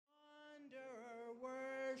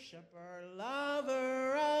worshiper,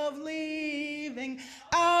 lover of leaving.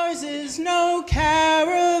 Ours is no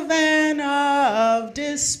caravan of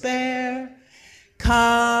despair.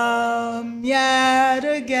 Come yet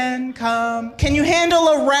again, come. Can you handle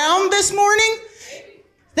a round this morning?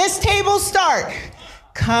 This table start.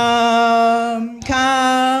 Come,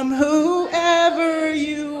 come, whoever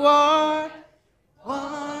you are,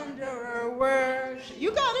 wanderer, worship.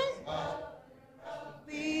 You got it.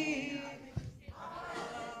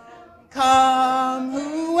 Come,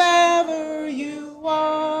 whoever you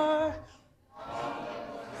are.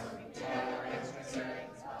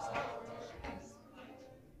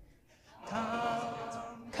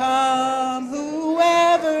 Come,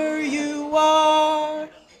 whoever you are.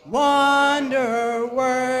 Wanderer,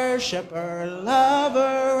 worshiper,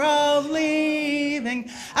 lover of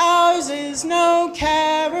leaving. Ours is no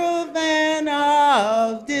caravan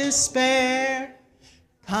of despair.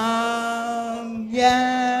 Come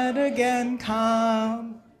yet again,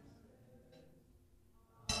 come.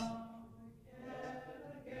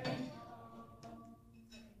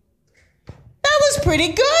 That was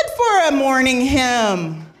pretty good for a morning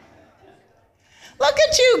hymn. Look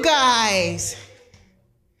at you guys.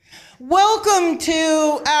 Welcome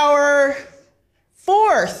to our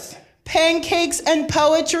 4th Pancakes and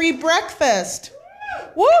Poetry breakfast.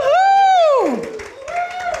 Woohoo!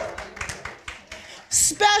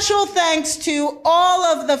 Special thanks to all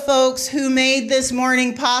of the folks who made this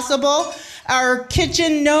morning possible. Our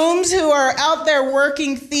kitchen gnomes who are out there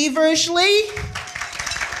working feverishly.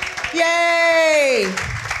 Yay!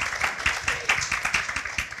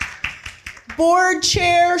 Board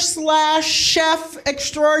chair / chef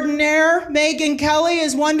extraordinaire Megan Kelly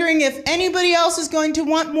is wondering if anybody else is going to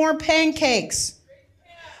want more pancakes.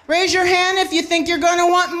 Raise your hand if you think you're going to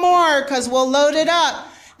want more, because we'll load it up.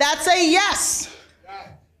 That's a yes.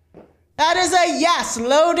 That is a yes.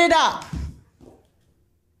 Load it up.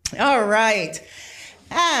 All right.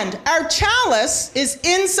 And our chalice is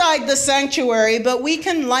inside the sanctuary, but we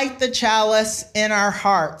can light the chalice in our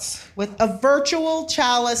hearts with a virtual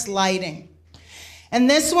chalice lighting. And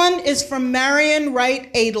this one is from Marion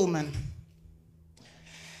Wright Edelman.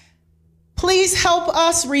 Please help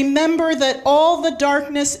us remember that all the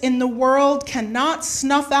darkness in the world cannot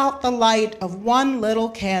snuff out the light of one little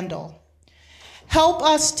candle. Help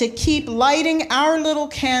us to keep lighting our little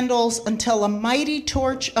candles until a mighty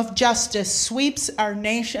torch of justice sweeps our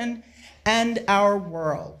nation and our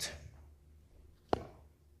world.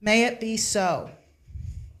 May it be so.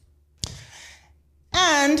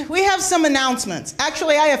 And we have some announcements.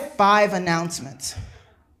 Actually, I have 5 announcements.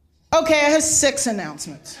 Okay, I have 6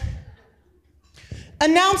 announcements.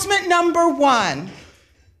 Announcement number 1.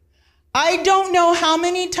 I don't know how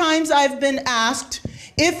many times I've been asked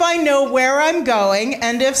if I know where I'm going,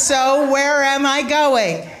 and if so, where am I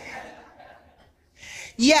going?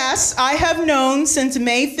 Yes, I have known since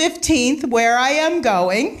May 15th where I am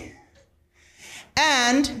going.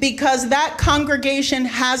 And because that congregation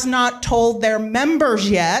has not told their members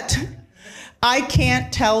yet, I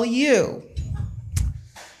can't tell you.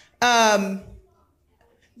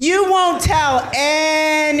 You won't tell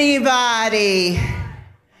anybody.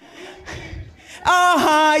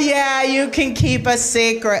 Yeah, you can keep a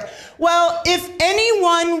secret. Well, if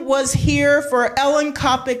anyone was here for Ellen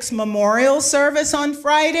Kopick's memorial service on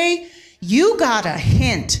Friday, you got a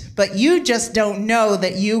hint, but you just don't know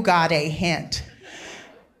that you got a hint.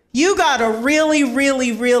 You got a really,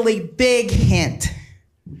 really, really big hint.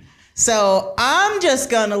 So I'm just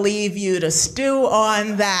gonna leave you to stew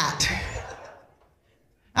on that.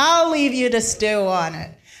 I'll leave you to stew on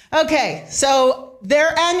it. Okay, so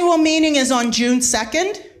their annual meeting is on June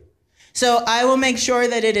 2nd. So I will make sure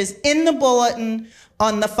that it is in the bulletin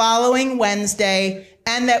on the following Wednesday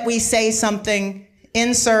and that we say something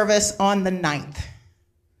in service on the 9th.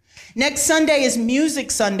 Next Sunday is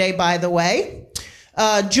Music Sunday, by the way.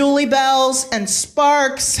 Julie Bells and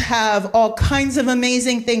Sparks have all kinds of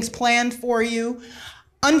amazing things planned for you.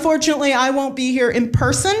 Unfortunately, I won't be here in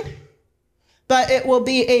person, but it will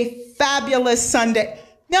be a fabulous Sunday.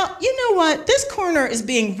 Now, you know what? This corner is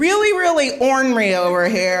being really, really ornery over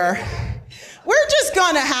here. We're just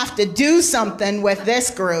going to have to do something with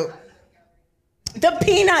this group. The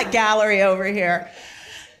peanut gallery over here.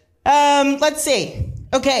 Let's see.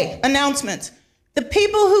 Okay, announcements. The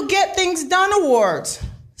People Who Get Things Done Awards.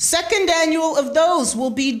 2nd annual of those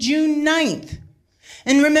will be June 9th.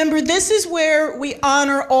 And remember, this is where we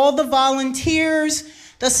honor all the volunteers,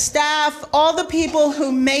 the staff, all the people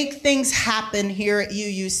who make things happen here at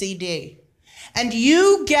UUCD. And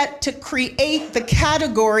you get to create the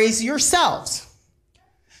categories yourselves.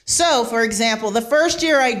 So, for example, the first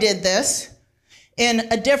year I did this, in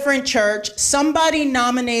a different church, somebody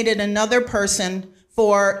nominated another person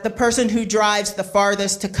for the person who drives the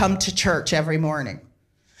farthest to come to church every morning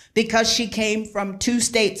because she came from 2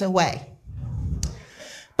 states away.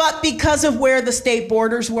 But because of where the state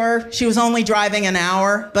borders were, she was only driving an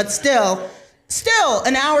hour, but still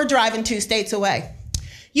an hour driving 2 states away.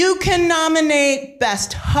 You can nominate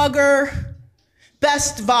best hugger,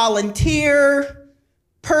 best volunteer,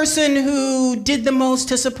 person who did the most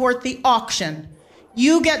to support the auction.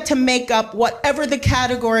 You get to make up whatever the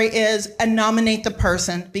category is and nominate the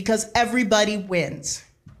person because everybody wins.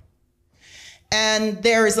 And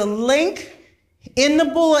there is a link in the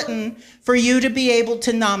bulletin for you to be able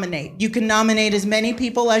to nominate. You can nominate as many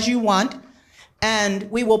people as you want, and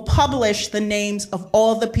we will publish the names of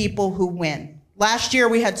all the people who win. Last year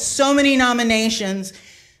we had so many nominations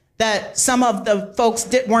that some of the folks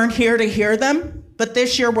weren't here to hear them, but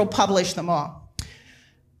this year we'll publish them all.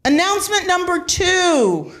 Announcement number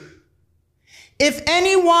 2. If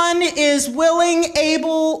anyone is willing,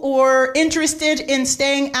 able, or interested in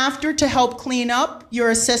staying after to help clean up, your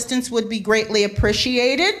assistance would be greatly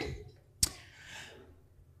appreciated.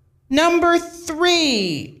 Number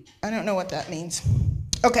 3, I don't know what that means.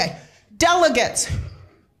 Okay, delegates.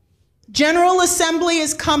 General Assembly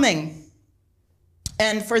is coming.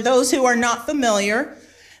 And for those who are not familiar,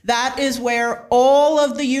 that is where all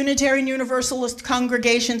of the Unitarian Universalist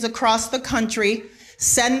congregations across the country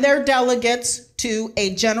send their delegates to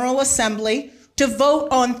a General Assembly to vote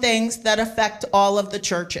on things that affect all of the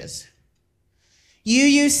churches.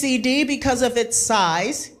 UUCD, because of its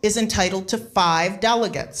size, is entitled to 5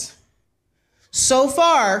 delegates. So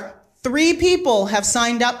far, 3 people have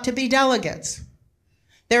signed up to be delegates.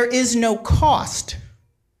 There is no cost,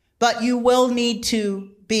 but you will need to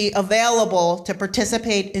be available to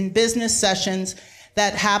participate in business sessions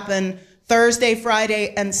that happen Thursday,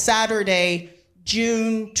 Friday, and Saturday,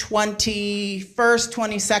 June 21st,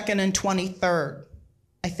 22nd, and 23rd,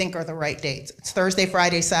 I think are the right dates. It's Thursday,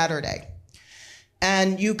 Friday, Saturday.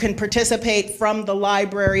 And you can participate from the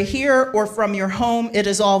library here or from your home. It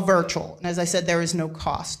is all virtual. And as I said, there is no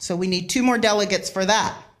cost. So we need 2 more delegates for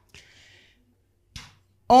that.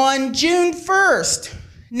 On June 1st,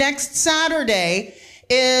 next Saturday,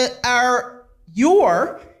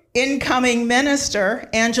 your incoming minister,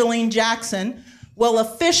 Angeline Jackson, will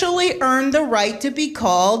officially earn the right to be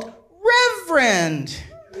called Reverend.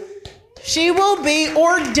 She will be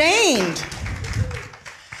ordained.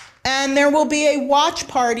 And there will be a watch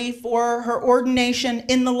party for her ordination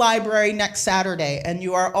in the library next Saturday, and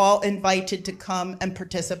you are all invited to come and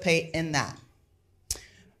participate in that.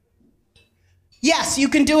 Yes, you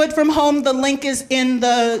can do it from home. The link was in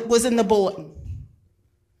the bulletin.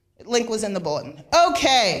 The link was in the bulletin.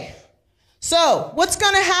 Okay, so what's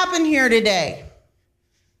going to happen here today?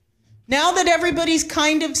 Now that everybody's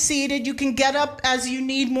kind of seated, you can get up as you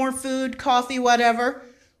need more food, coffee, whatever.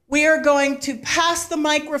 We are going to pass the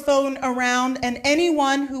microphone around, and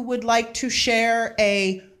anyone who would like to share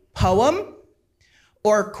a poem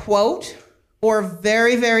or quote or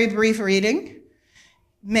very, very brief reading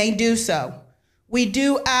may do so. We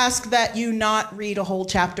do ask that you not read a whole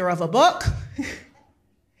chapter of a book.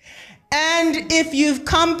 And if you've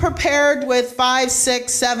come prepared with 5,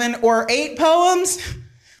 6, 7, or 8 poems,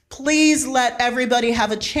 please let everybody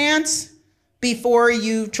have a chance before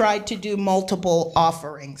you try to do multiple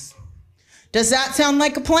offerings. Does that sound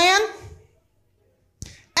like a plan?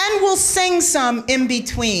 And we'll sing some in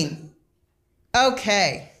between.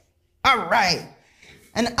 Okay, all right.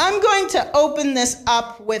 And I'm going to open this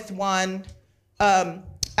up with one.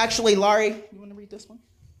 Actually, Laurie, you want to read this one?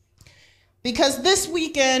 Because this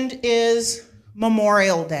weekend is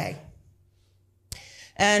Memorial Day.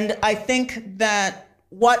 And I think that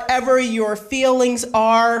whatever your feelings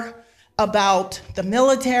are about the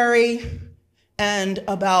military and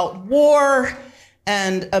about war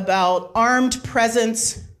and about armed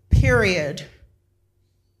presence, period,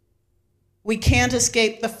 we can't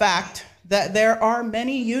escape the fact that there are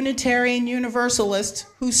many Unitarian Universalists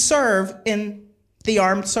who serve in the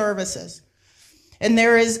armed services. And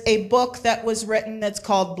there is a book that was written that's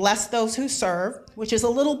called Bless Those Who Serve, which is a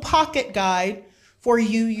little pocket guide for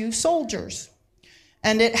UU soldiers.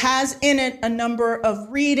 And it has in it a number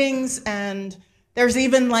of readings, and there's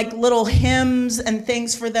even like little hymns and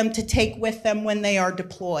things for them to take with them when they are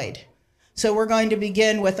deployed. So we're going to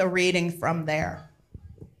begin with a reading from there.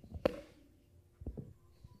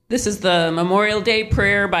 This is the Memorial Day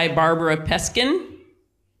prayer by Barbara Peskin.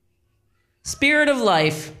 Spirit of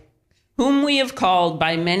life, whom we have called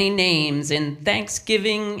by many names in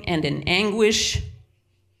thanksgiving and in anguish,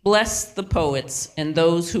 bless the poets and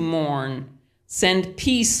those who mourn. Send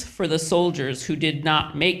peace for the soldiers who did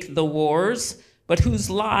not make the wars, but whose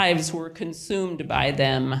lives were consumed by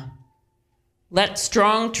them. Let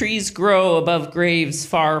strong trees grow above graves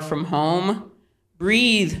far from home.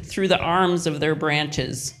 Breathe through the arms of their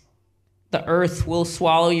branches. The earth will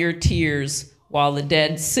swallow your tears while the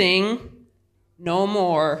dead sing, no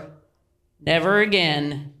more, never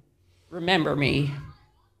again, remember me.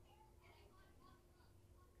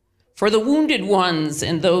 For the wounded ones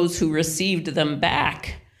and those who received them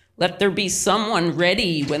back, let there be someone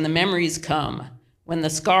ready when the memories come, when the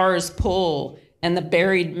scars pull and the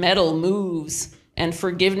buried metal moves, and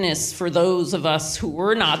forgiveness for those of us who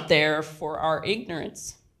were not there for our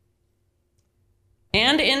ignorance.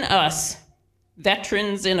 And in us,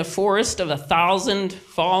 veterans in a forest of 1,000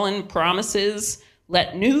 fallen promises,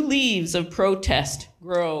 let new leaves of protest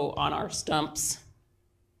grow on our stumps.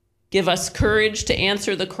 Give us courage to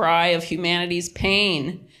answer the cry of humanity's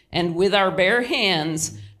pain, and with our bare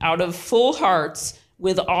hands, out of full hearts,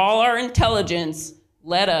 with all our intelligence,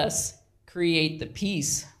 let us create the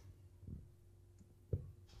peace.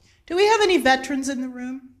 Do we have any veterans in the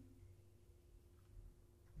room?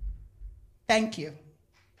 Thank you.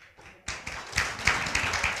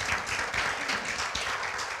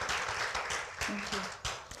 Thank you.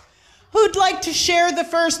 Who'd like to share the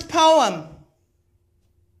first poem?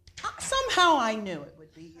 Somehow I knew it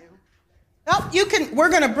would be you. Oh, you can. We're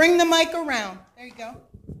going to bring the mic around. There you go.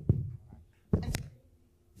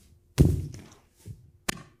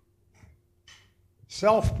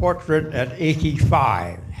 Self-portrait at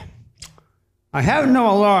 85. I have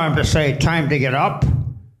no alarm to say time to get up,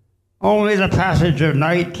 only the passage of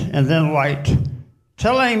night and then light,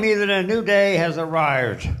 telling me that a new day has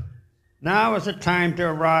arrived. Now is the time to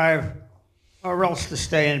arrive, or else to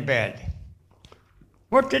stay in bed.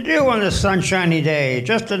 What to do on this sunshiny day?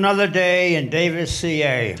 Just another day in Davis,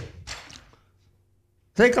 CA.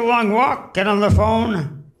 Take a long walk, get on the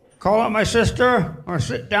phone, call up my sister, or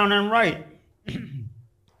sit down and write.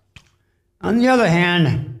 On the other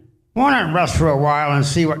hand, why not rest for a while and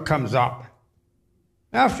see what comes up?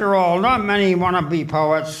 After all, not many wannabe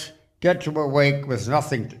poets get to awake with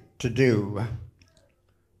nothing to do.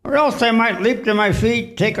 Or else I might leap to my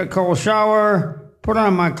feet, take a cold shower, put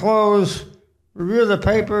on my clothes, review the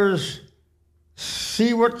papers,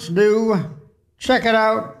 see what's new, check it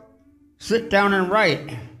out, sit down and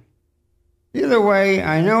write. Either way,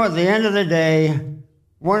 I know at the end of the day,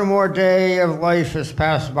 one more day of life has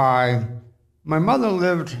passed by. My mother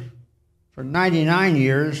lived for 99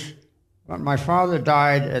 years, but my father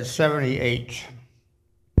died at 78.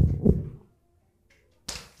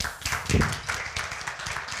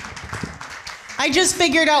 I just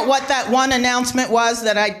figured out what that one announcement was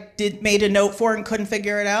that I made a note for and couldn't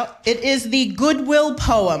figure it out. It is the Goodwill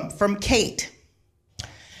poem from Kate.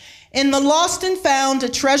 In the lost and found, a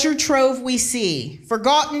treasure trove we see,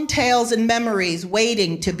 forgotten tales and memories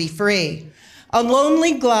waiting to be free. A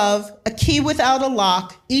lonely glove, a key without a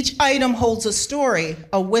lock, each item holds a story,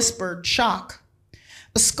 a whispered shock.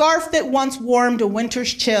 A scarf that once warmed a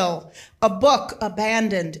winter's chill, a book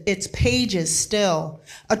abandoned, its pages still,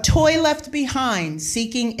 a toy left behind,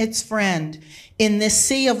 seeking its friend, in this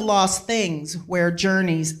sea of lost things where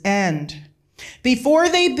journeys end. Before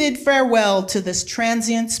they bid farewell to this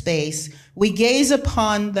transient space, we gaze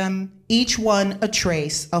upon them, each one a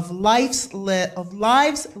trace of lives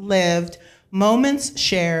lived, moments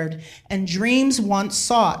shared, and dreams once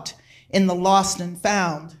sought in the lost and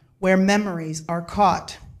found, where memories are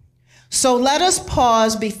caught. So let us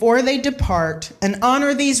pause before they depart and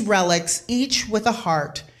honor these relics, each with a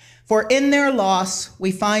heart. For in their loss,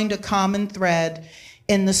 we find a common thread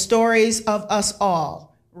in the stories of us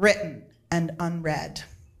all, written and unread.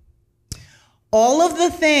 All of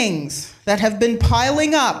the things that have been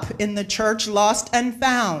piling up in the church lost and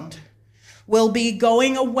found will be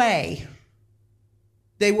going away.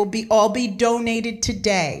 They will all be donated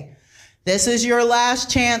today. This is your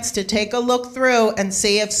last chance to take a look through and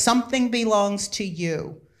see if something belongs to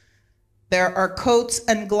you. There are coats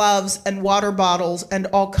and gloves and water bottles and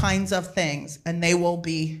all kinds of things, and they will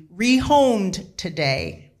be rehomed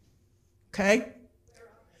today. Okay?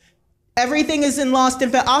 Everything is in lost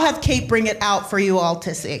and found. I'll have Kate bring it out for you all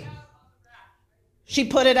to see. She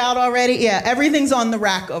put it out already? Yeah, everything's on the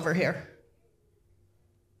rack over here.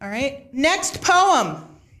 All right, next poem.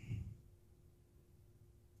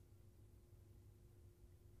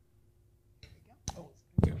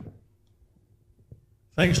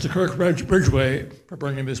 Thanks to Kirk Ridgway for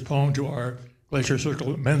bringing this poem to our Glacier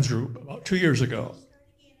Circle men's group about 2 years ago.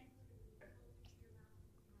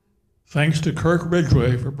 Thanks to Kirk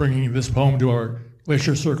Ridgway for bringing this poem to our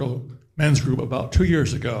Glacier Circle men's group about 2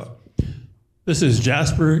 years ago. This is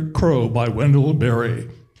Jasper Crow by Wendell Berry.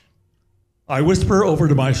 I whisper over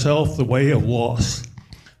to myself the way of loss,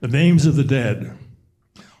 the names of the dead.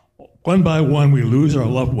 One by one, we lose our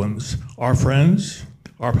loved ones, our friends,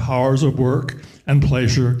 our powers of work and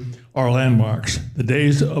pleasure, our landmarks, the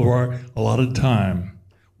days of our allotted time.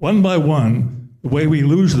 One by one, the way we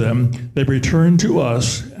lose them, they return to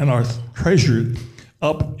us and are treasured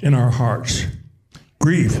up in our hearts.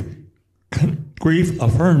 Grief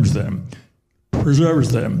affirms them,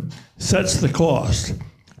 preserves them, sets the cost.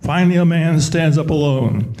 Finally, a man stands up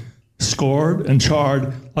alone, scored and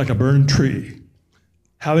charred like a burned tree,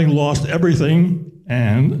 having lost everything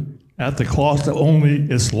and, at the cost of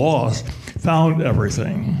only its loss, found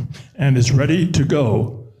everything and is ready to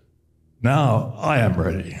go. Now I am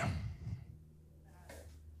ready.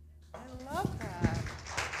 I love that.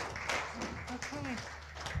 Okay.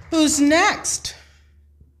 Who's next?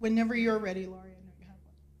 Whenever you're ready, Laurie. I know you have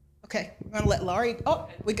one. Okay, we're gonna let Laurie. Oh,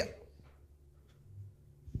 we go.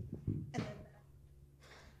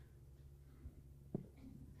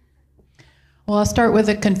 Well, I'll start with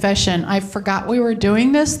a confession. I forgot we were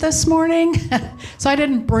doing this morning, so I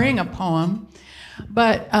didn't bring a poem.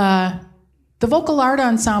 But the Vocal Art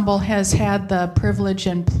Ensemble has had the privilege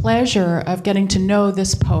and pleasure of getting to know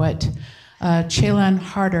this poet, Yael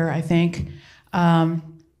Harder, I think.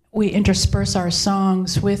 We intersperse our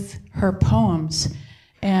songs with her poems.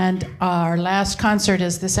 And our last concert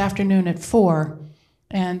is this afternoon at 4.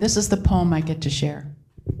 And this is the poem I get to share.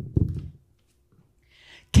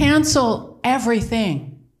 Cancel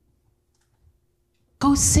everything.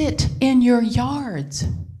 Go sit in your yards.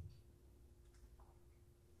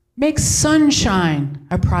 Make sunshine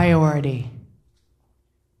a priority.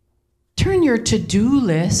 Turn your to-do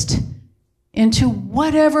list into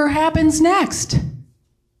whatever happens next.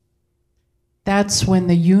 That's when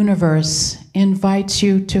the universe invites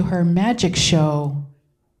you to her magic show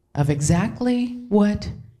of exactly what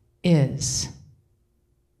is.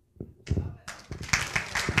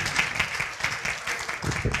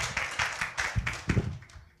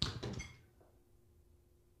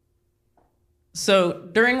 So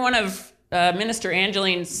during one of Minister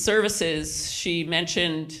Angeline's services, she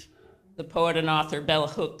mentioned the poet and author Bell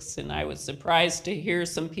Hooks, and I was surprised to hear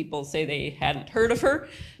some people say they hadn't heard of her.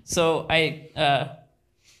 So I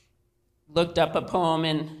looked up a poem,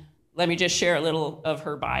 and let me just share a little of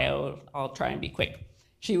her bio. I'll try and be quick.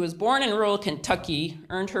 She was born in rural Kentucky,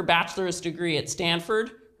 earned her bachelor's degree at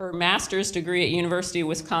Stanford, her master's degree at University of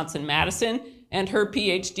Wisconsin-Madison, and her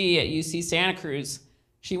PhD at UC Santa Cruz.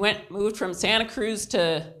 She moved from Santa Cruz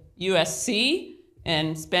to USC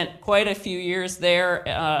and spent quite a few years there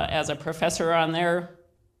as a professor on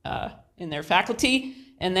in their faculty,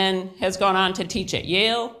 and then has gone on to teach at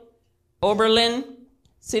Yale, Oberlin,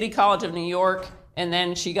 City College of New York, and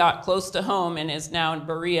then she got close to home and is now in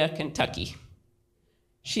Berea, Kentucky.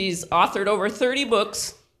 She's authored over 30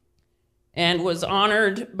 books and was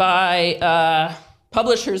honored by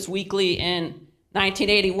Publishers Weekly in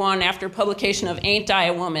 1981 after publication of Ain't I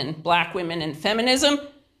a Woman? Black Women and Feminism.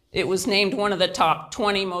 It was named one of the top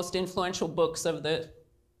 20 most influential books of the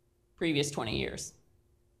previous 20 years.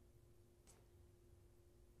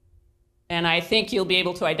 And I think you'll be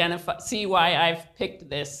able to see why I've picked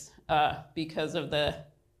this because of the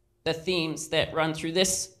themes that run through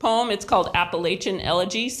this poem. It's called Appalachian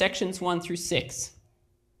Elegy, sections 1 through 6.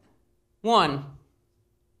 1.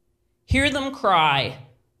 Hear them cry,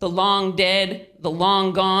 the long dead, the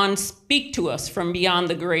long gone, speak to us from beyond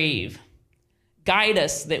the grave. Guide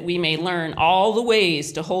us that we may learn all the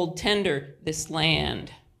ways to hold tender this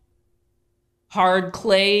land. Hard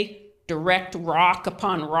clay, direct rock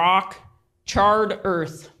upon rock, charred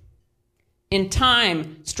earth. In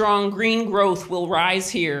time, strong green growth will rise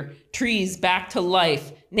here, trees back to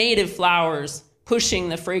life, native flowers pushing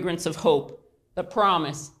the fragrance of hope, the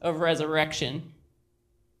promise of resurrection.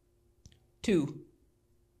 2.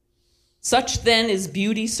 Such then is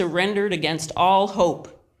beauty surrendered against all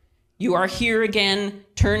hope. You are here again,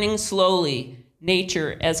 turning slowly,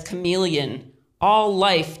 nature as chameleon, all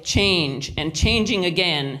life change and changing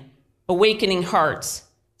again, awakening hearts,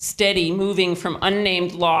 steady moving from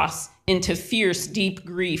unnamed loss into fierce, deep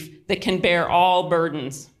grief that can bear all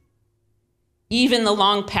burdens. Even the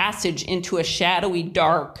long passage into a shadowy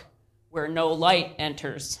dark where no light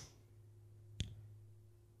enters.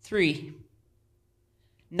 3.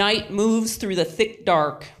 Night moves through the thick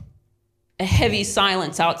dark, a heavy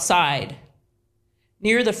silence outside.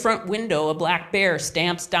 Near the front window, a black bear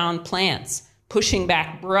stamps down plants, pushing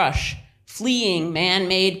back brush, fleeing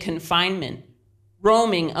man-made confinement,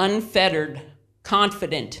 roaming unfettered,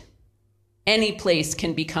 confident. Any place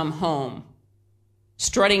can become home.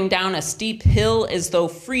 strutting down a steep hill as though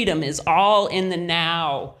freedom is all in the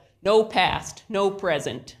now, no past, no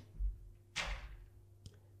present.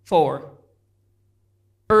 4.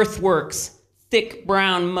 Earthworks, thick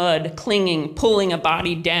brown mud, clinging, pulling a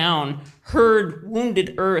body down, heard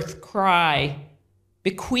wounded earth cry,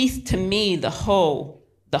 bequeath to me the hoe,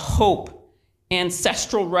 the hope,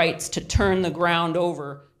 ancestral rights to turn the ground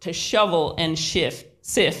over, to shovel and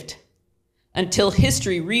sift, until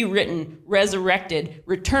history rewritten, resurrected,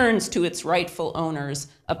 returns to its rightful owners,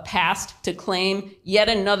 a past to claim, yet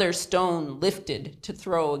another stone lifted to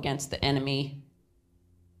throw against the enemy.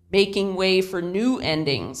 Making way for new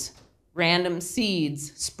endings, random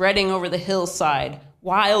seeds spreading over the hillside,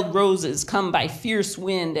 wild roses come by fierce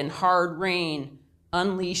wind and hard rain,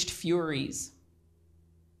 unleashed furies.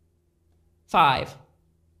 5.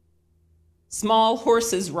 Small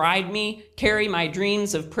horses ride me, carry my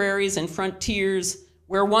dreams of prairies and frontiers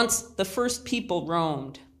where once the first people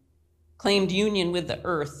roamed, claimed union with the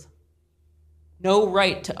earth. No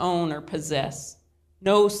right to own or possess,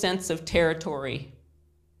 no sense of territory,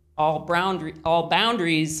 all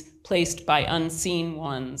boundaries placed by unseen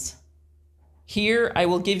ones. Here I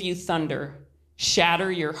will give you thunder,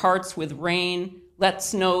 shatter your hearts with rain, let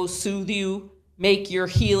snow soothe you, make your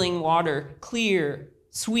healing water clear,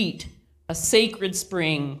 sweet, a sacred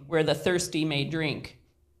spring where the thirsty may drink,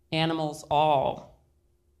 animals all.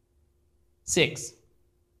 6.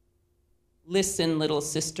 Listen, little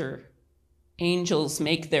sister, angels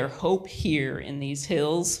make their hope here in these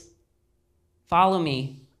hills. Follow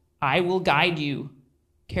me, I will guide you.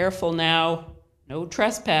 Careful now, no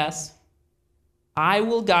trespass. I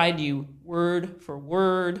will guide you word for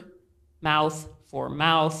word, mouth for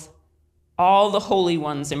mouth, all the holy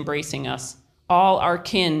ones embracing us, all our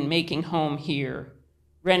kin making home here.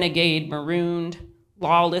 Renegade marooned,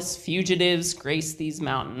 lawless fugitives grace these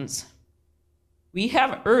mountains. We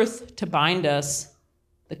have earth to bind us.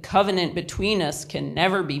 The covenant between us can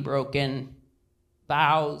never be broken.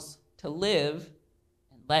 Vows to live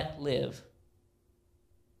and let live.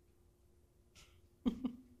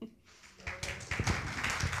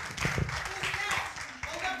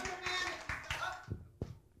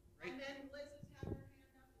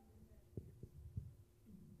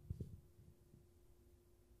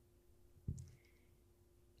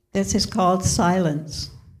 This is called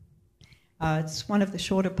Silence. It's one of the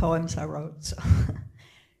shorter poems I wrote. So.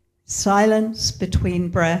 Silence between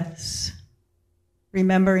breaths,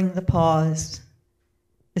 remembering the pause,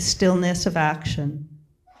 the stillness of action,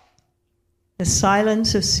 the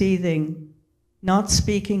silence of seething, not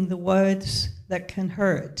speaking the words that can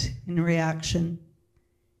hurt in reaction,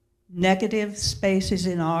 negative spaces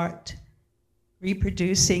in art,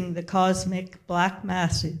 reproducing the cosmic black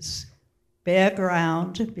masses, bare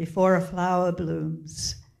ground before a flower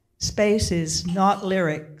blooms, spaces, not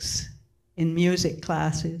lyrics, in music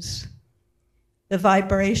classes, the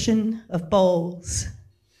vibration of bowls,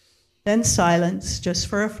 then silence just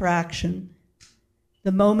for a fraction,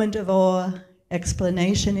 the moment of awe,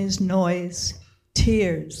 explanation is noise,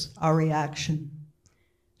 tears are reaction.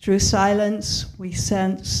 Through silence, we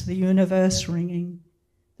sense the universe ringing,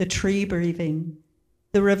 the tree breathing,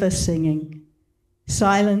 the river singing,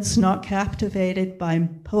 silence not captivated by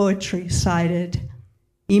poetry cited,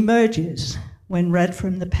 emerges when read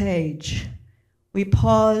from the page. We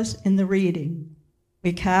pause in the reading.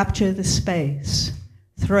 We capture the space,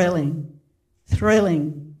 thrilling,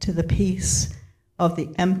 thrilling to the peace of the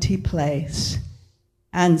empty place.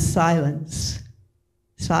 And silence,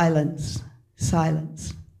 silence,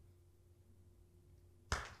 silence.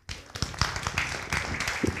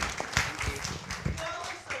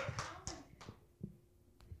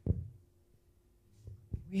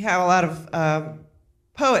 We have a lot of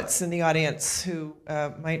poets in the audience who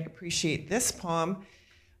might appreciate this poem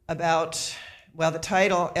about, well, the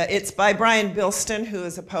title, it's by Brian Bilston, who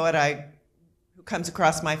is a poet who comes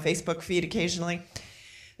across my Facebook feed occasionally.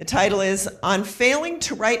 The title is On Failing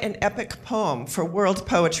to Write an Epic Poem for World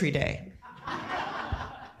Poetry Day.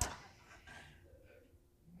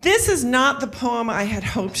 This is not the poem I had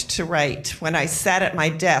hoped to write when I sat at my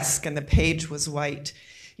desk and the page was white.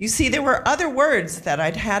 You see, there were other words that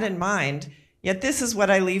I'd had in mind, yet this is what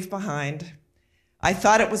I leave behind. I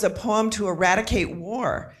thought it was a poem to eradicate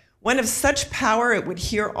war, one of such power it would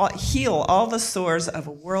heal all the sores of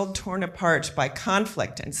a world torn apart by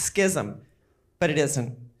conflict and schism, but it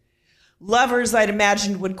isn't. Lovers, I'd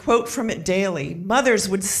imagined, would quote from it daily. Mothers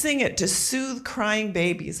would sing it to soothe crying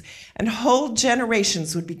babies, and whole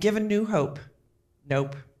generations would be given new hope.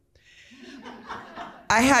 Nope.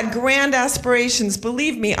 I had grand aspirations,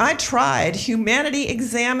 believe me, I tried. Humanity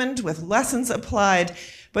examined with lessons applied,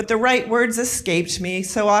 but the right words escaped me,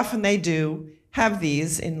 so often they do. Have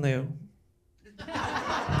these in lieu.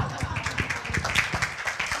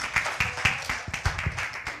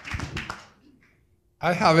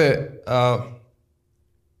 I have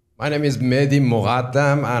my name is Mehdi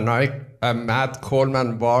Muqaddam, and I'm Matt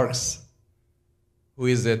Coleman Barks, who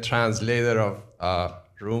is a translator of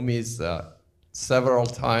Rumi's several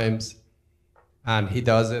times, and he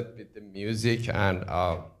does it with the music, and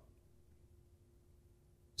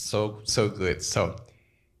so good.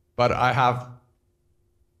 But I have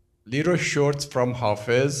little shorts from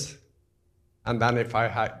Hafiz, and then if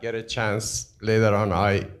I get a chance later on,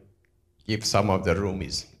 I give some of the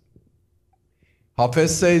Rumis.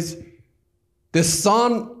 Hafiz says, the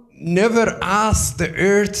sun never asked the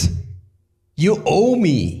earth, you owe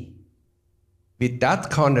me. With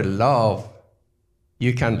that kind of love,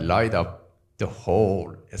 you can light up the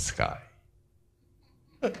whole sky.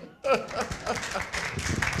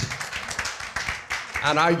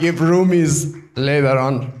 And I give Rumis later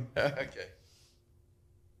on. Okay.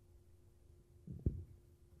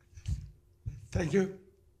 Thank you.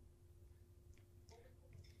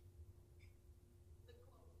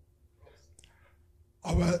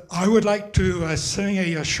 I would like to sing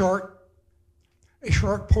a short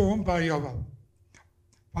poem by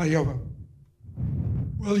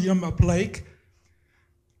William Blake.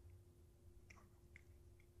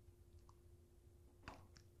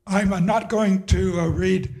 I'm not going to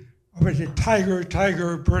read Tiger,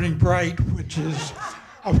 Tiger, Burning Bright, which is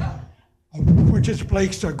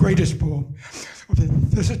Blake's greatest poem.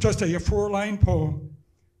 This is just a 4-line poem.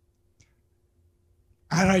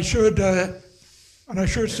 And I should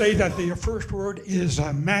say that the first word is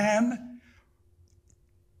man,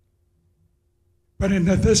 but in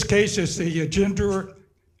this case, it's the gender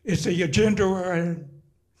of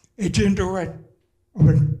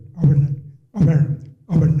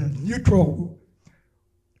a neutral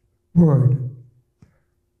word.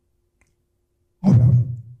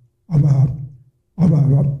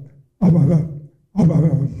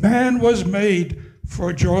 Man was made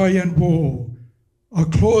for joy and wool, a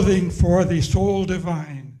clothing for the soul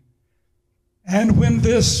divine. And when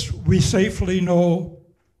this we safely know,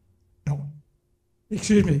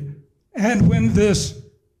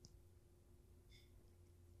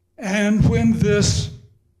 and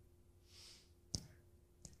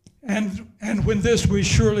when this we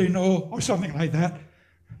surely know, or something like that.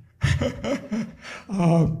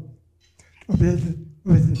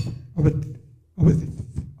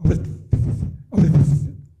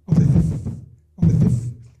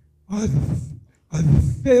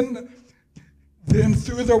 Then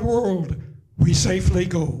through the world we safely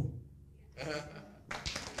go.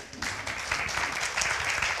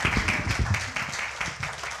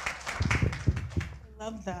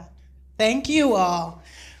 Love that. Thank you all.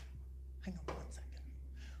 Hang on 1 second.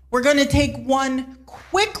 We're going to take one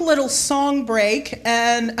quick little song break,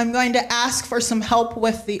 and I'm going to ask for some help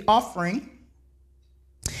with the offering.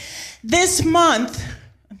 This month,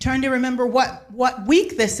 I'm trying to remember what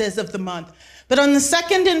week this is of the month, but on the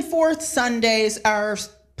 2nd and 4th Sundays, our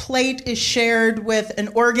plate is shared with an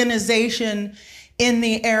organization in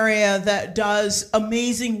the area that does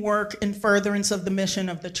amazing work in furtherance of the mission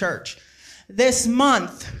of the church. This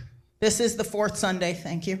month, this is the 4th Sunday,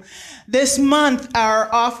 thank you. This month,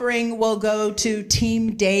 our offering will go to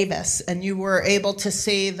Team Davis, and you were able to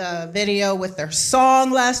see the video with their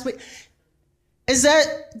song last week.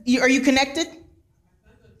 Are you connected?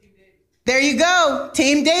 There you go,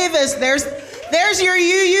 Team Davis. There's your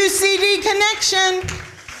UUCD connection.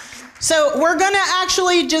 So we're gonna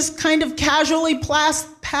actually just kind of casually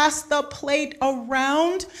pass the plate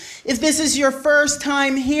around. If this is your first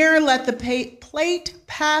time here, let the plate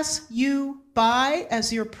pass you by,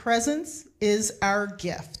 as your presence is our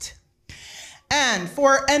gift. And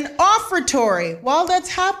for an offertory, while that's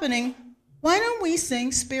happening, why don't we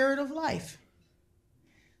sing Spirit of Life?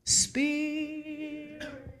 Spirit of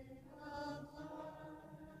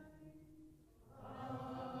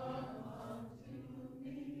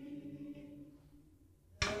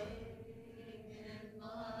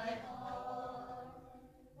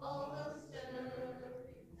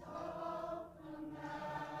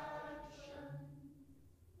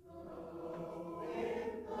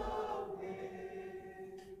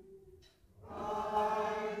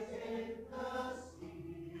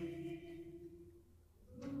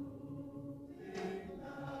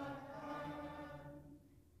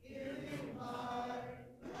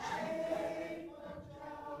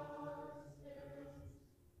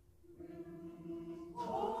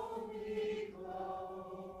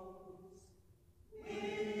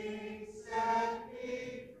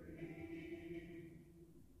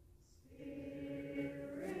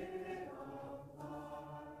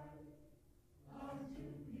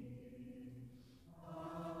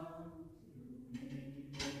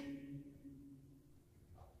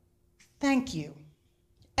Thank you.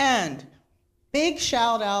 And big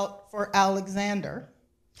shout out for Alexander,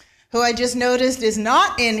 who I just noticed is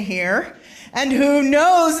not in here, and who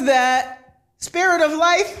knows that Spirit of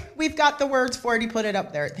Life, we've got the words for it. He put it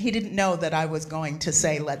up there. He didn't know that I was going to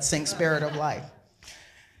say, let's sing Spirit of Life.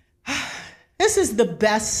 This is the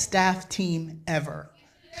best staff team ever.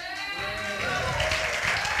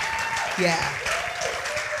 Yeah.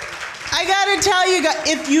 I gotta tell you guys,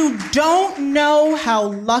 if you don't know how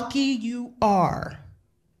lucky you are,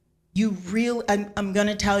 I'm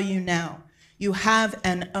gonna tell you now, you have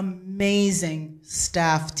an amazing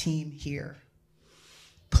staff team here.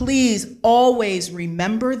 Please always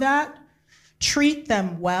remember that. Treat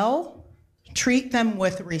them well, treat them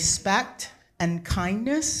with respect and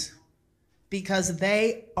kindness, because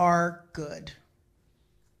they are good.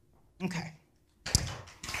 Okay.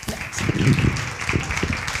 Next. You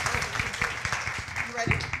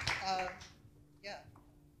ready? Yeah.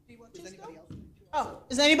 Do you want to anybody else? Oh,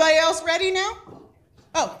 is anybody else ready now?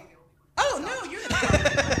 Oh, no, you're not.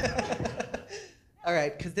 All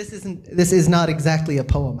right, because this is not exactly a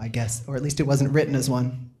poem, I guess, or at least it wasn't written as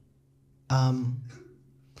one.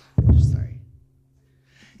 Sorry.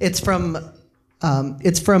 It's from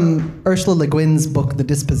Ursula Le Guin's book, The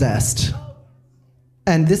Dispossessed,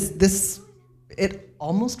 and it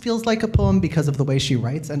almost feels like a poem because of the way she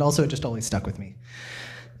writes, and also it just always stuck with me.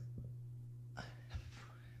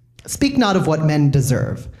 Speak not of what men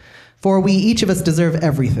deserve, for we each of us deserve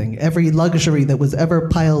everything, every luxury that was ever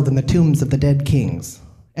piled in the tombs of the dead kings,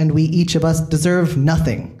 and we each of us deserve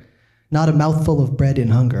nothing, not a mouthful of bread in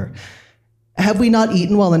hunger. Have we not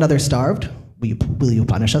eaten while another starved? Will you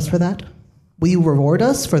punish us for that? Will you reward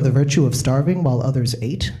us for the virtue of starving while others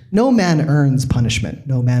ate? No man earns punishment,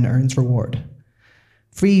 no man earns reward.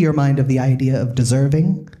 Free your mind of the idea of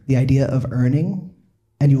deserving, the idea of earning,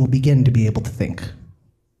 and you will begin to be able to think.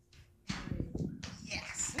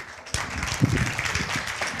 Yes.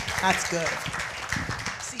 That's good.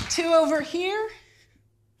 See two over here.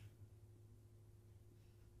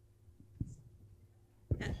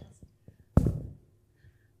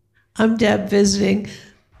 I'm Deb visiting,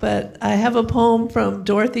 but I have a poem from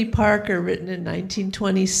Dorothy Parker written in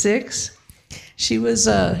 1926. She was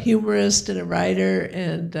a humorist and a writer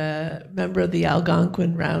and a member of the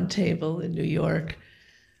Algonquin Round Table in New York.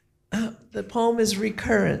 The poem is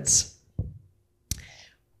Recurrence.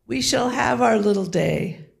 We shall have our little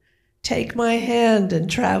day. Take my hand and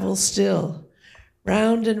travel still,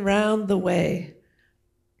 round and round the way,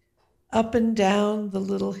 up and down the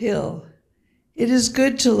little hill. It is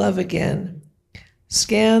good to love again.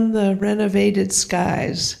 Scan the renovated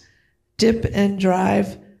skies, dip and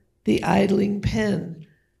drive the idling pen.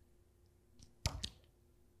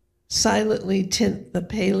 Silently tint the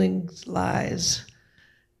paling's lies.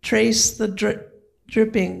 Trace the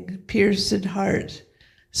dripping, pierced heart.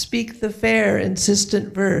 Speak the fair,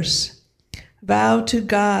 insistent verse. Vow to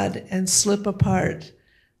God and slip apart.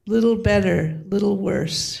 Little better, little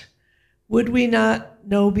worse. Would we not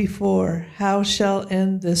know before how shall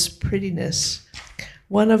end this prettiness?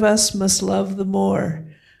 One of us must love the more.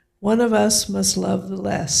 One of us must love the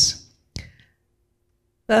less.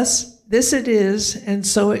 Thus, this it is, and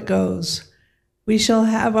so it goes. We shall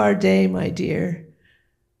have our day, my dear,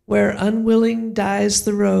 where unwilling dies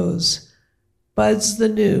the rose, buds the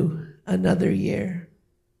new another year.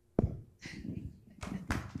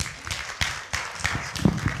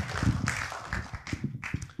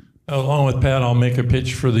 Along with Pat, I'll make a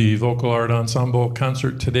pitch for the Vocal Art Ensemble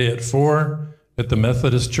concert today at 4 at the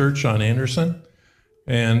Methodist Church on Anderson.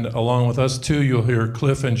 And along with us too, you'll hear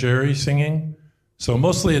Cliff and Jerry singing. So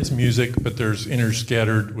mostly it's music, but there's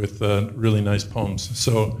interscattered with really nice poems.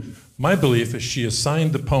 So my belief is she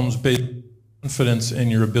assigned the poems based on confidence in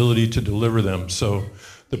your ability to deliver them. So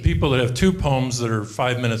the people that have 2 poems that are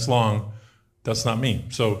 5 minutes long, that's not me.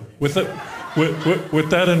 So with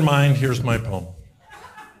that in mind, here's my poem.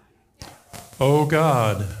 Oh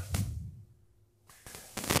God,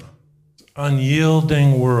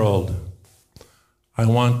 unyielding world, I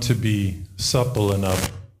want to be supple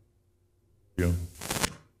enough for you.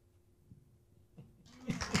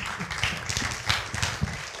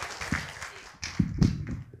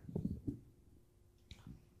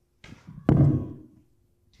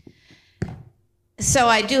 So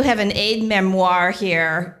I do have an aid memoir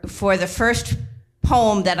here for the first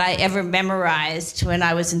poem that I ever memorized when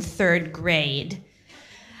I was in 3rd grade.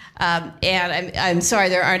 And I'm sorry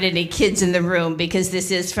there aren't any kids in the room because this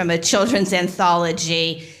is from a children's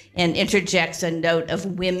anthology and interjects a note of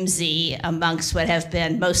whimsy amongst what have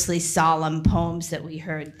been mostly solemn poems that we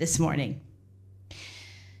heard this morning.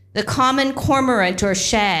 The common cormorant or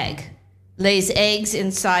shag lays eggs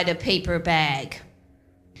inside a paper bag.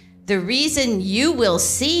 The reason you will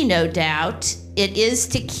see, no doubt, it is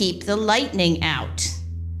to keep the lightning out.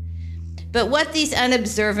 But what these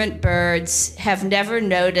unobservant birds have never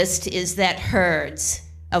noticed is that herds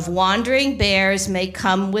of wandering bears may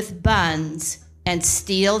come with buns and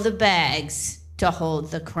steal the bags to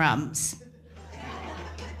hold the crumbs.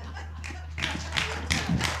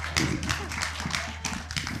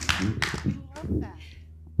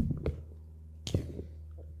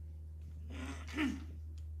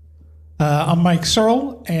 I'm Mike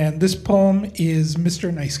Searle, and this poem is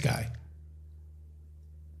Mr. Nice Guy.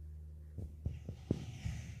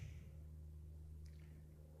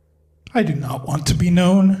 I do not want to be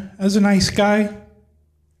known as a nice guy.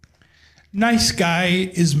 Nice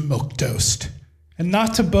guy is milquetoast, and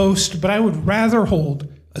not to boast, but I would rather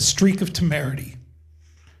hold a streak of temerity.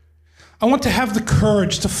 I want to have the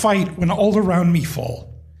courage to fight when all around me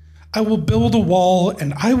fall. I will build a wall,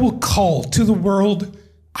 and I will call to the world,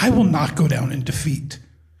 I will not go down in defeat.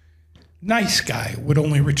 Nice guy would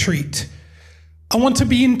only retreat. I want to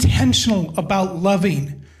be intentional about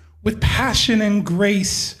loving with passion and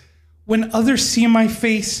grace. When others see my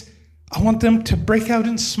face, I want them to break out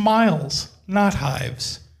in smiles, not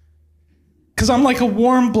hives. Because I'm like a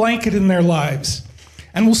warm blanket in their lives,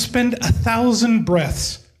 and will spend 1,000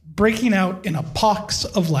 breaths breaking out in a pox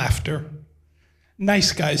of laughter.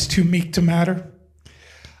 Nice guy's too meek to matter.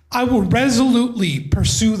 I will resolutely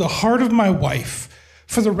pursue the heart of my wife.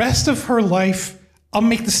 For the rest of her life, I'll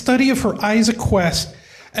make the study of her eyes a quest,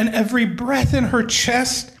 and every breath in her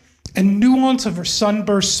chest and nuance of her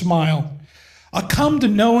sunburst smile. I'll come to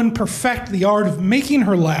know and perfect the art of making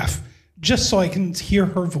her laugh, just so I can hear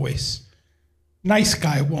her voice. Nice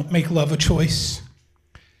guy won't make love a choice.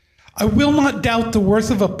 I will not doubt the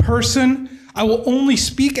worth of a person. I will only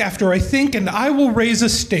speak after I think, and I will raise a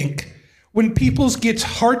stink. When people's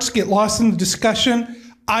hearts get lost in the discussion,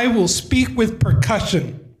 I will speak with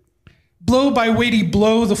percussion. Blow by weighty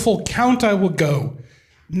blow, the full count I will go.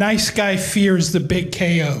 Nice guy fears the big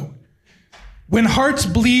KO. When hearts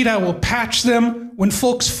bleed, I will patch them. When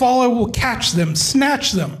folks fall, I will catch them,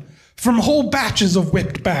 snatch them from whole batches of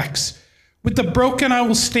whipped backs. With the broken, I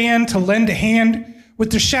will stand to lend a hand,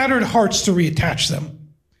 with the shattered hearts to reattach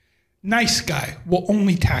them. Nice guy will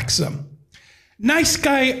only tax them. Nice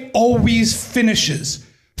guy always finishes.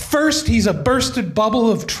 First, he's a bursted bubble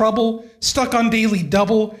of trouble, stuck on daily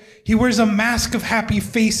double. He wears a mask of happy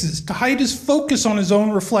faces to hide his focus on his own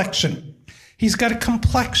reflection. He's got a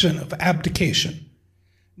complexion of abdication.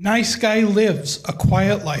 Nice guy lives a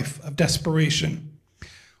quiet life of desperation.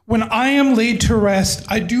 When I am laid to rest,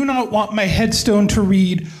 I do not want my headstone to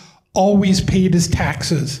read, always paid his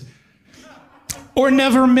taxes, or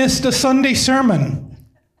never missed a Sunday sermon.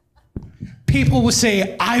 People would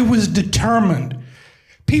say, I was determined.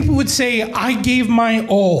 People would say, I gave my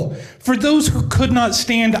all. For those who could not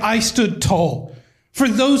stand, I stood tall. For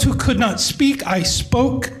those who could not speak, I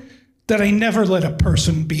spoke, that I never let a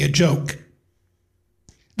person be a joke.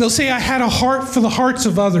 They'll say I had a heart for the hearts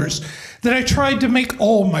of others, that I tried to make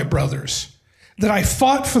all my brothers, that I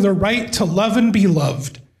fought for the right to love and be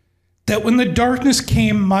loved, that when the darkness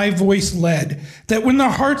came, my voice led, that when their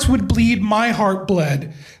hearts would bleed, my heart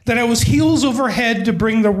bled, that I was heels over head to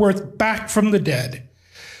bring their worth back from the dead.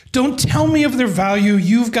 Don't tell me of their value,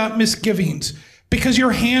 you've got misgivings, because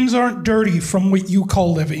your hands aren't dirty from what you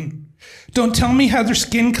call living. Don't tell me how their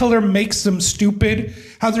skin color makes them stupid,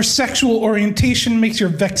 how their sexual orientation makes your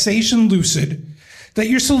vexation lucid, that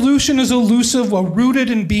your solution is elusive while rooted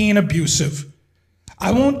in being abusive.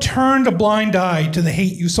 I won't turn a blind eye to the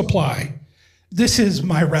hate you supply. This is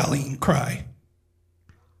my rallying cry.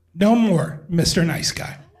 No more, Mr. Nice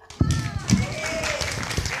Guy.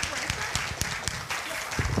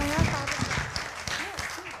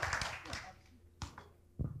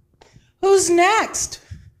 Who's next?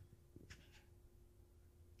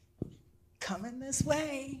 Coming this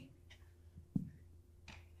way.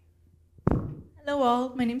 Hello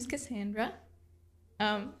all, my name's Cassandra.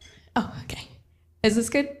 Okay. Is this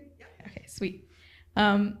good? Okay, sweet.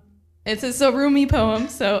 It's a Rumi poem,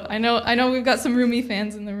 so I know we've got some Rumi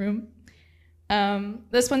fans in the room.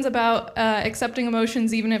 This one's about accepting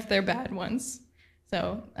emotions even if they're bad ones.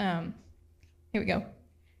 So here we go.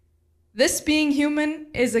 This being human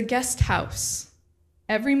is a guest house.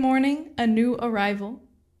 Every morning, a new arrival.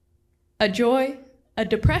 A joy, a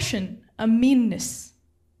depression, a meanness.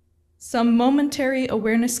 Some momentary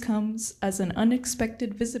awareness comes as an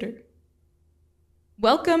unexpected visitor.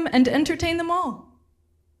 Welcome and entertain them all.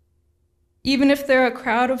 Even if they're a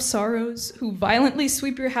crowd of sorrows who violently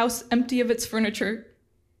sweep your house empty of its furniture,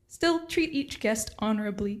 still treat each guest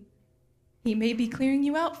honorably. He may be clearing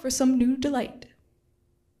you out for some new delight.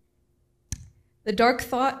 The dark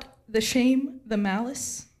thought, the shame, the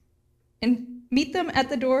malice, and meet them at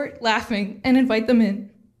the door laughing and invite them in.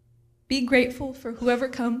 Be grateful for whoever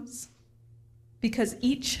comes, because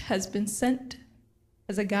each has been sent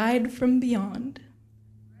as a guide from beyond.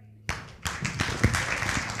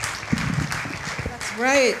 That's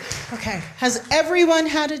right. Okay. Has everyone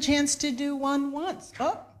had a chance to do one once?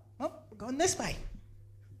 Oh, we're going this way.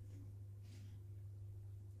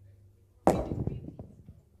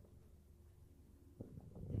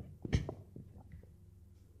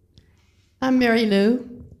 I'm Mary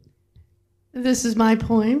Lou. This is my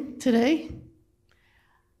poem today.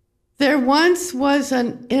 There once was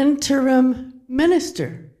an interim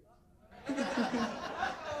minister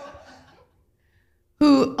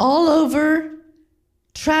who all over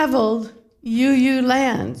traveled UU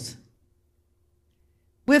lands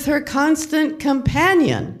with her constant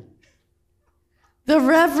companion, the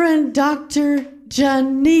Reverend Dr.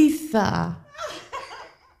 Janitha,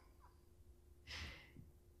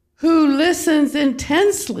 who listens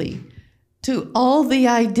intensely to all the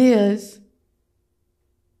ideas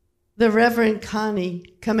the Reverend Connie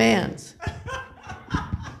commands.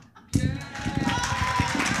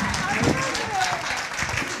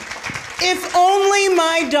 If only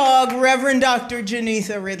my dog, Reverend Dr.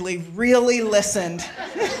 Janitha Ridley, really listened.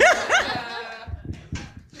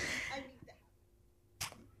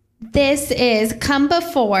 This is Come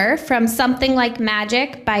Before from Something Like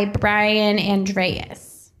Magic by Brian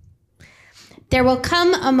Andreas. There will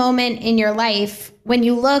come a moment in your life when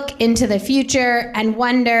you look into the future and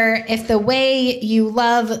wonder if the way you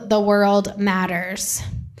love the world matters.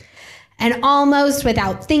 And almost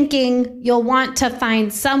without thinking, you'll want to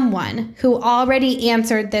find someone who already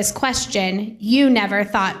answered this question you never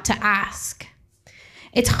thought to ask.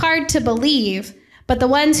 It's hard to believe, but the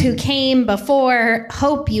ones who came before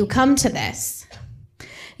hope you come to this.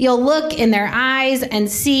 You'll look in their eyes and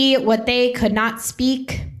see what they could not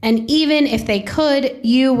speak, and even if they could,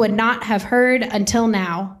 you would not have heard until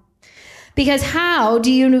now. Because how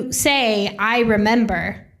do you say, I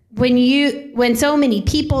remember, when so many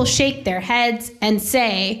people shake their heads and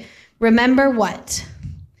say, remember what?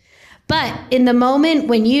 But in the moment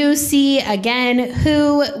when you see again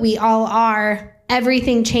who we all are,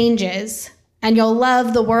 everything changes, and you'll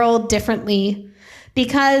love the world differently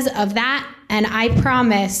because of that. And I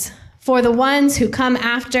promise, for the ones who come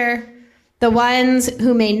after, the ones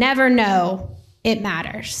who may never know, it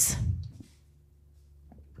matters.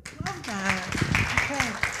 Love that.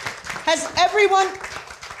 Okay. Has everyone...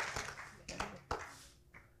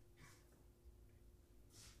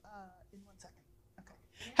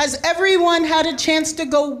 Has everyone had a chance to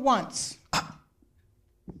go once?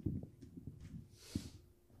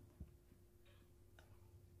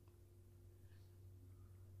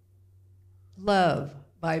 Love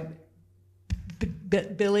by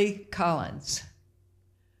Billy Collins.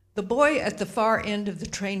 The boy at the far end of the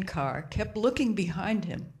train car kept looking behind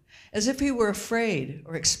him as if he were afraid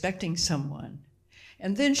or expecting someone.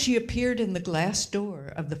 And then she appeared in the glass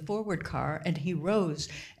door of the forward car, and he rose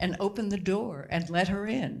and opened the door and let her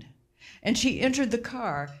in. And she entered the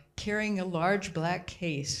car carrying a large black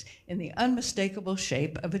case in the unmistakable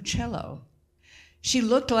shape of a cello. She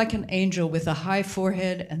looked like an angel with a high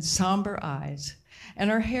forehead and somber eyes, and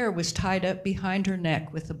her hair was tied up behind her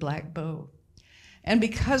neck with a black bow. And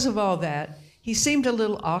because of all that, he seemed a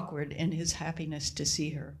little awkward in his happiness to see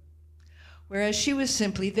her, whereas she was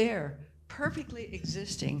simply there, perfectly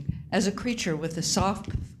existing as a creature with a soft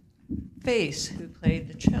face who played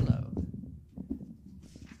the cello.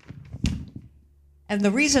 And the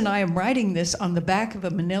reason I am writing this on the back of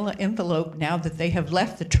a manila envelope now that they have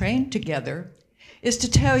left the train together is to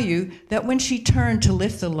tell you that when she turned to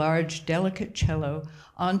lift the large, delicate cello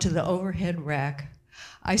onto the overhead rack,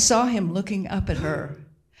 I saw him looking up at her,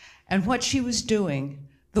 and what she was doing,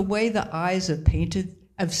 the way the eyes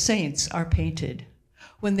of saints are painted,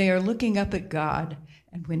 when they are looking up at God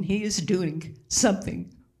and when he is doing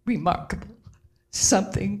something remarkable,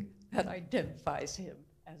 something that identifies him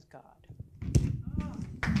as God.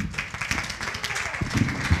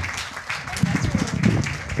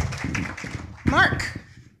 Mark.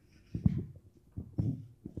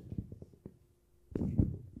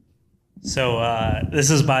 So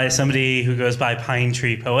this is by somebody who goes by Pine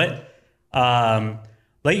Tree Poet.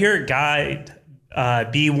 Let your guide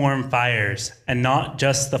be warm fires, and not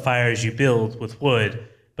just the fires you build with wood,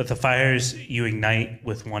 but the fires you ignite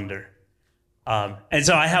with wonder. And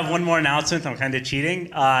so I have one more announcement. I'm kind of cheating.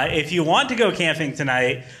 If you want to go camping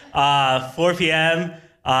tonight, 4 p.m.,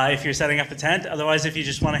 if you're setting up a tent. Otherwise, if you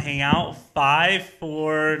just want to hang out, 5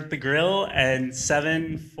 for the grill and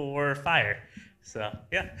 7 for fire. So,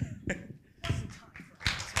 yeah.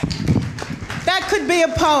 That could be a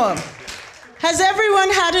poem. Has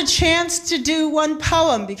everyone had a chance to do one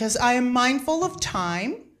poem? Because I am mindful of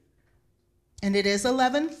time, and it is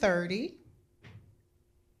 11:30.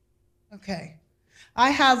 Okay.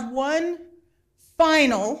 I have one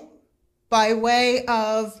final by way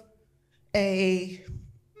of a,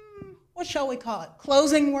 what shall we call it?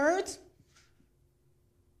 Closing words?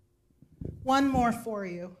 One more for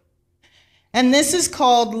you. And this is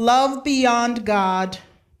called Love Beyond God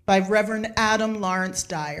by Reverend Adam Lawrence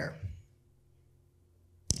Dyer.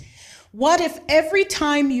 What if every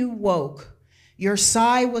time you woke, your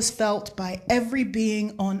sigh was felt by every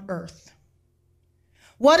being on earth?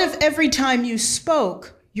 What if every time you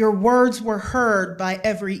spoke, your words were heard by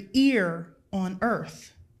every ear on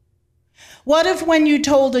earth? What if when you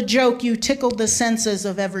told a joke, you tickled the senses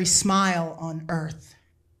of every smile on earth?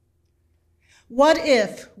 What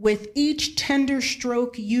if with each tender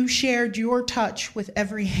stroke, you shared your touch with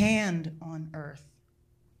every hand on earth?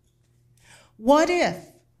 What if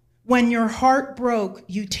when your heart broke,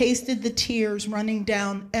 you tasted the tears running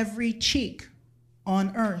down every cheek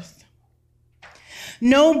on earth?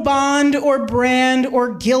 No bond or brand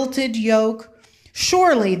or gilded yoke.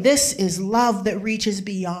 Surely this is love that reaches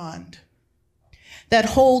beyond, that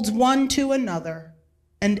holds one to another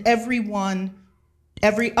and every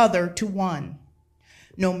other to one,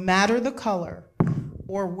 no matter the color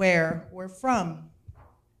or where we're from.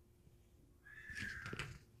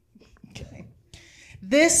 Okay.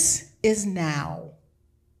 This is now.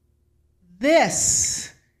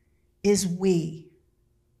 This is we.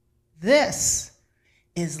 This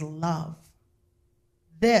is love.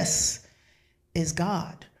 This is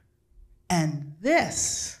God. And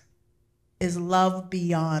this is love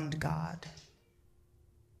beyond God.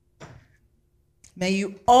 May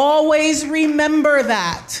you always remember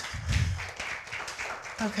that.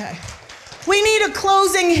 Okay. We need a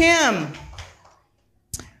closing hymn.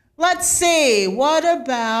 Let's see. What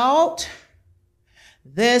about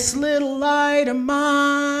this little light of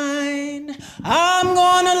mine? I'm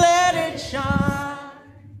gonna let it shine.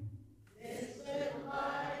 This little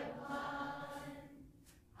light of mine.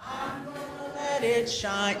 I'm gonna let it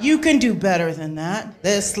shine. You can do better than that.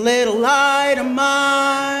 This little light of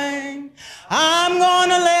mine. I'm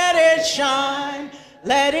gonna let it shine.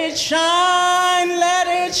 Let it shine. Let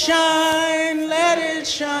it shine. Let it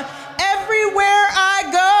shine. Everywhere I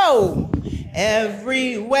go,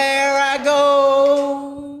 everywhere I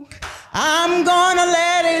go, I'm gonna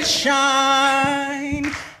let it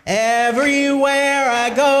shine. Everywhere I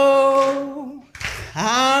go,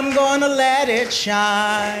 I'm gonna let it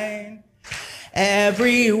shine.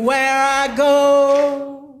 Everywhere I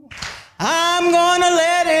go, I'm gonna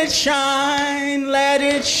let it shine. Let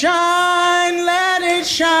it shine. Let it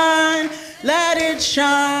shine. Let it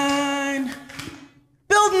shine.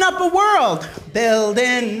 Building up a world,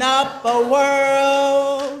 building up a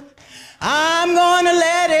world. I'm gonna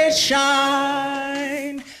let it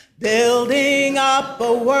shine. Building up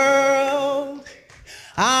a world.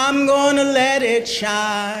 I'm gonna let it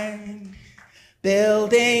shine.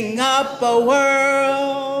 Building up a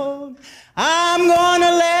world. I'm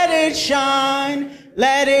gonna let it shine.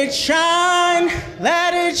 Let it shine.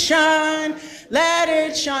 Let it shine. Let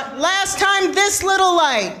it shine. Last time, this little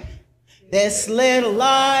light. This little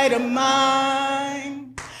light of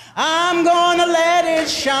mine, I'm gonna let it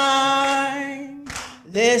shine.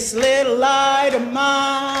 This little light of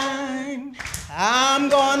mine, I'm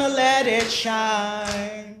gonna let it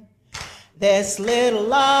shine. This little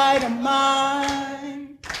light of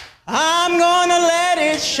mine, I'm gonna let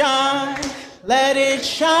it shine. Let it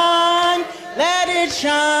shine, let it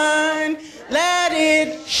shine, let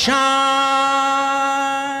it shine.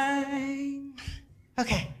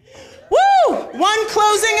 Okay. Woo! One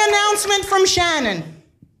closing announcement from Shannon.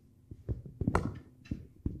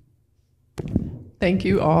 Thank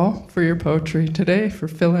you all for your poetry today, for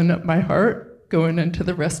filling up my heart going into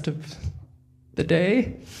the rest of the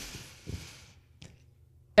day.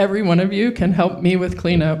 Every one of you can help me with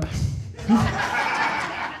cleanup.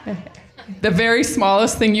 The very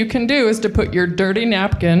smallest thing you can do is to put your dirty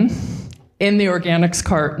napkin in the organics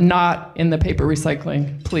cart, not in the paper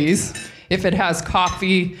recycling, please. If it has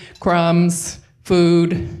coffee, crumbs,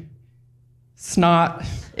 food, snot,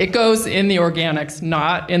 it goes in the organics,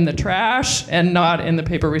 not in the trash and not in the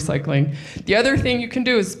paper recycling. The other thing you can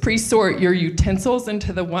do is pre-sort your utensils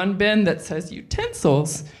into the one bin that says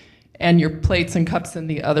utensils and your plates and cups in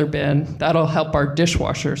the other bin. That'll help our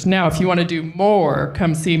dishwashers. Now, if you want to do more,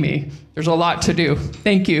 come see me. There's a lot to do.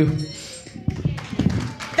 Thank you.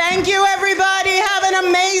 Thank you, everybody. Have an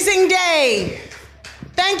amazing day.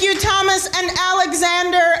 Thank you, Thomas and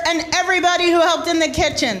Alexander and everybody who helped in the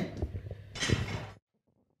kitchen.